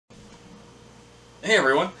Hey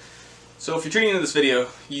everyone! So if you're tuning into this video,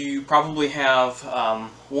 you probably have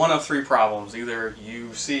one of three problems. Either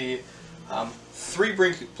you see three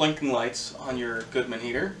blinking lights on your Goodman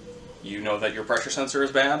heater, you know that your pressure sensor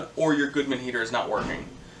is bad, or your Goodman heater is not working.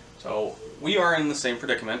 So we are in the same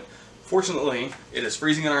predicament. Fortunately, it is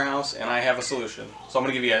freezing in our house and I have a solution. So I'm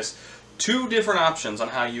going to give you guys two different options on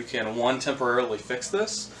how you can, one, temporarily fix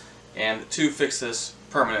this, and two, fix this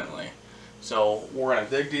permanently. So we're going to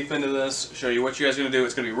dig deep into this, show you what you guys are going to do.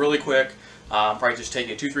 It's going to be really quick. Probably just take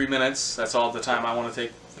you 2-3 minutes. That's all the time I want to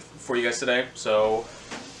take for you guys today. So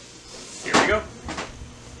here we go.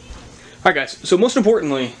 Alright guys, so most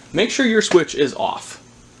importantly, make sure your switch is off.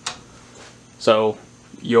 So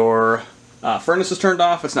your furnace is turned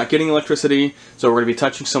off, it's not getting electricity, so we're going to be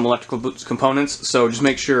touching some electrical components. So just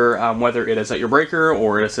make sure whether it is at your breaker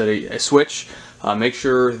or it is at a switch, make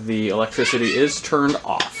sure the electricity is turned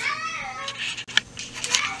off.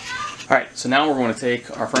 Alright, so now we're going to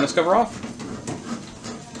take our furnace cover off.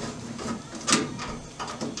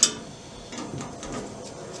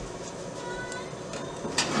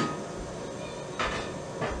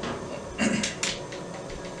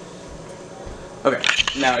 Okay,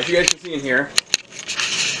 now as you guys can see in here,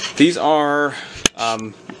 these are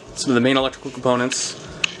some of the main electrical components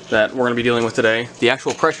that we're going to be dealing with today. The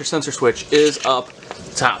actual pressure sensor switch is up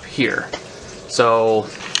top here. So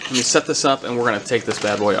let me set this up and we're going to take this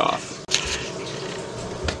bad boy off.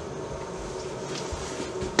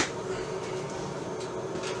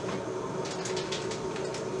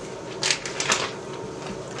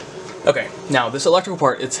 Okay, now this electrical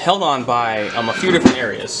part, it's held on by a few different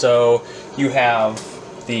areas. So you have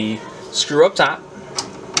the screw up top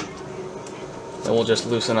that we'll just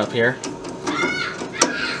loosen up here.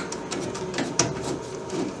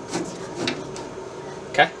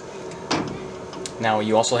 Okay. Now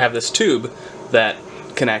you also have this tube that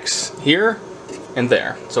connects here and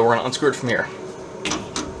there. So we're going to unscrew it from here.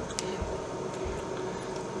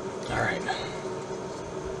 Alright.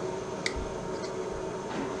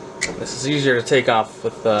 This is easier to take off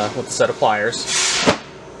with a set of pliers.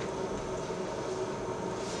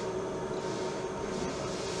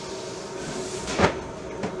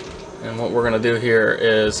 And what we're going to do here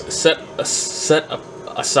is set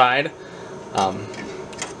aside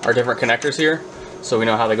our different connectors here, so we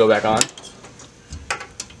know how they go back on.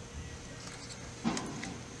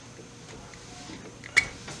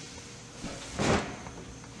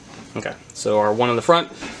 Okay, so our one in the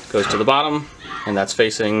front goes to the bottom, and that's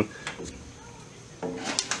facing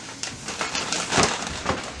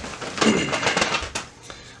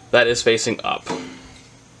that is facing up.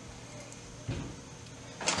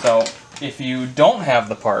 So if you don't have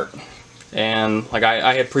the part, and like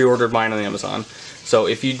I had pre-ordered mine on Amazon, so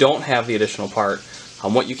if you don't have the additional part,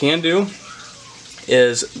 what you can do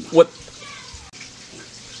is what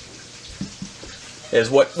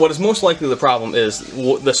is most likely the problem is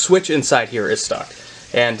the switch inside here is stuck.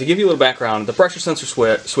 And to give you a little background, the pressure sensor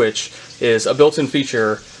switch is a built-in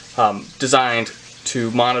feature designed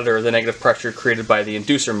to monitor the negative pressure created by the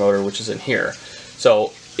inducer motor, which is in here.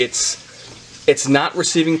 So it's not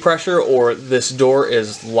receiving pressure, or this door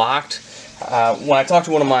is locked. When I talked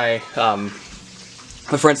to one of my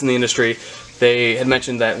friends in the industry, they had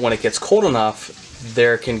mentioned that when it gets cold enough,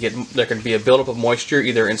 there can be a buildup of moisture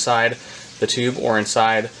either inside the tube or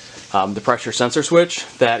inside the pressure sensor switch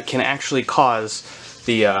that can actually cause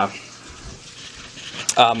the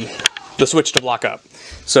switch to block up.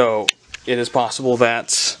 So it is possible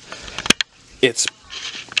that it's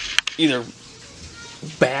either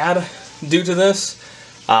bad due to this,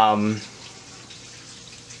 or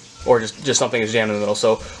just something is jammed in the middle.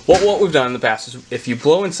 So what we've done in the past is, if you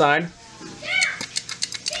blow inside,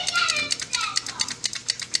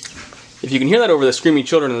 if you can hear that over the screaming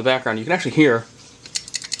children in the background, you can actually hear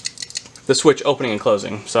the switch opening and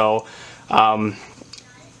closing. So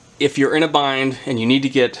if you're in a bind and you need to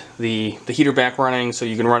get the heater back running so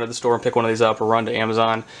you can run to the store and pick one of these up, or run to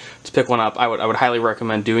Amazon to pick one up, I would highly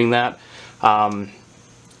recommend doing that,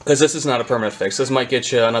 because this is not a permanent fix. This might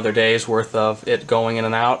get you another day's worth of it going in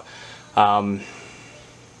and out,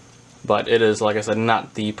 but it is, like I said,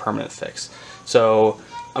 not the permanent fix. So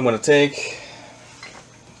I'm going to take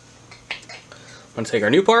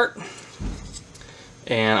our new part,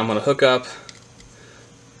 and I'm going to hook up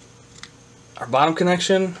our bottom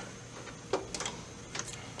connection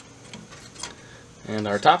and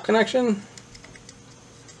our top connection,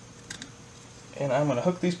 and I'm going to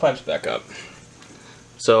hook these pipes back up.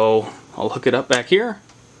 So I'll hook it up back here,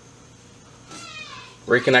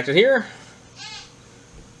 reconnect it here,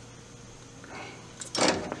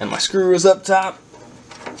 and my screw is up top.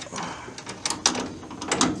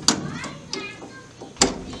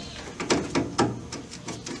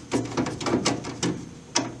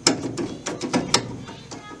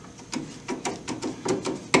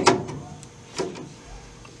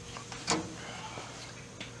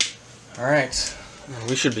 Alright,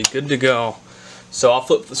 we should be good to go. So I'll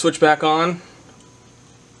flip the switch back on.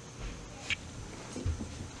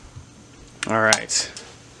 Alright.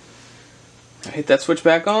 Hit that switch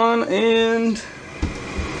back on and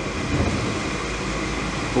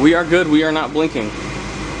we are good. We are not blinking.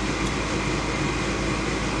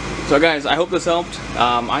 So guys, I hope this helped.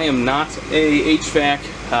 I am not a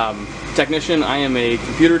HVAC technician. I am a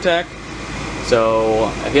computer tech. So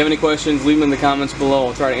if you have any questions, leave them in the comments below.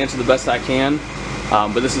 I'll try to answer the best I can.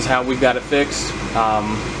 But this is how we've got it fixed.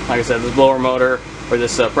 Like I said, this blower motor or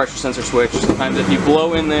this pressure sensor switch. Sometimes if you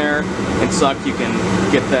blow in there and suck, you can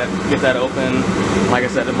get that open. Like I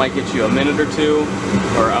said, it might get you a minute or two,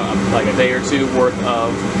 or like a day or two worth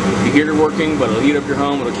of the heater working, but it'll heat up your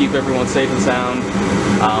home. It'll keep everyone safe and sound.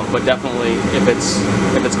 But definitely, if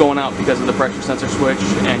it's going out because of the pressure sensor switch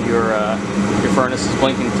and your furnace is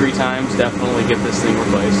blinking 3 times, definitely get this thing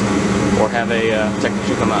replaced or have a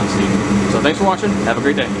technician come out and see you. So thanks for watching. Have a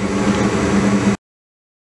great day.